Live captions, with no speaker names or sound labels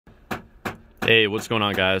Hey, what's going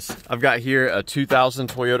on, guys? I've got here a 2000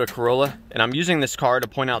 Toyota Corolla, and I'm using this car to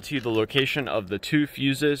point out to you the location of the two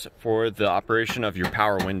fuses for the operation of your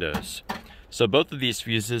power windows. So both of these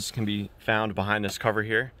fuses can be found behind this cover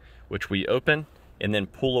here, which we open and then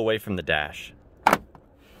pull away from the dash.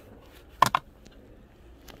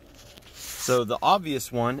 So the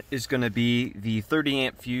obvious one is going to be the 30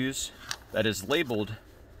 amp fuse that is labeled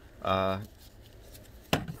right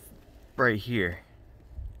here.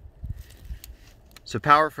 So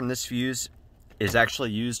power from this fuse is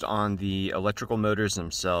actually used on the electrical motors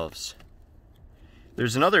themselves.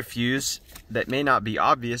 There's another fuse that may not be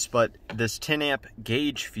obvious, but this 10 amp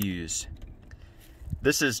gauge fuse.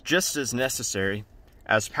 This is just as necessary,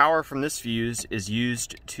 as power from this fuse is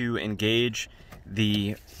used to engage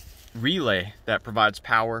the relay that provides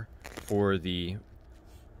power for the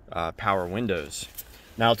power windows.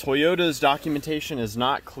 Now, Toyota's documentation is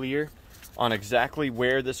not clear on exactly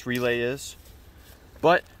where this relay is,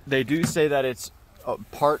 but they do say that it's a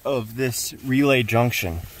part of this relay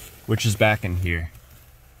junction, which is back in here.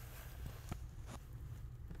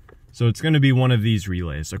 So it's going to be one of these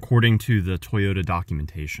relays, according to the Toyota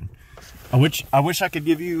documentation. I wish I could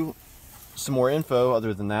give you some more info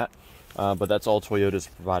other than that, but that's all Toyota's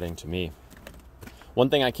providing to me. One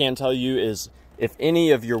thing I can tell you is if any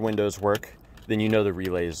of your windows work, then you know the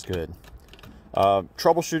relay is good.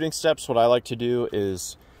 Troubleshooting steps, what I like to do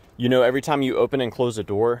is, you know, every time you open and close a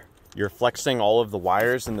door, you're flexing all of the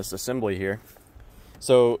wires in this assembly here.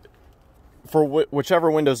 So for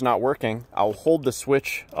whichever window's not working, I'll hold the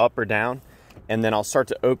switch up or down, and then I'll start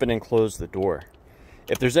to open and close the door.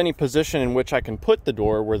 If there's any position in which I can put the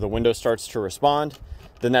door where the window starts to respond,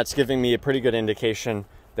 then that's giving me a pretty good indication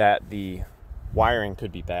that the wiring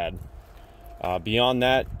could be bad. Beyond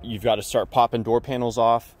that, you've got to start popping door panels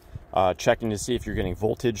off, checking to see if you're getting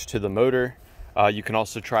voltage to the motor. You can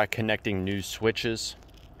also try connecting new switches.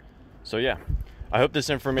 So yeah, I hope this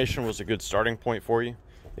information was a good starting point for you.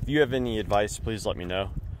 If you have any advice, please let me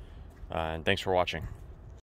know. And thanks for watching.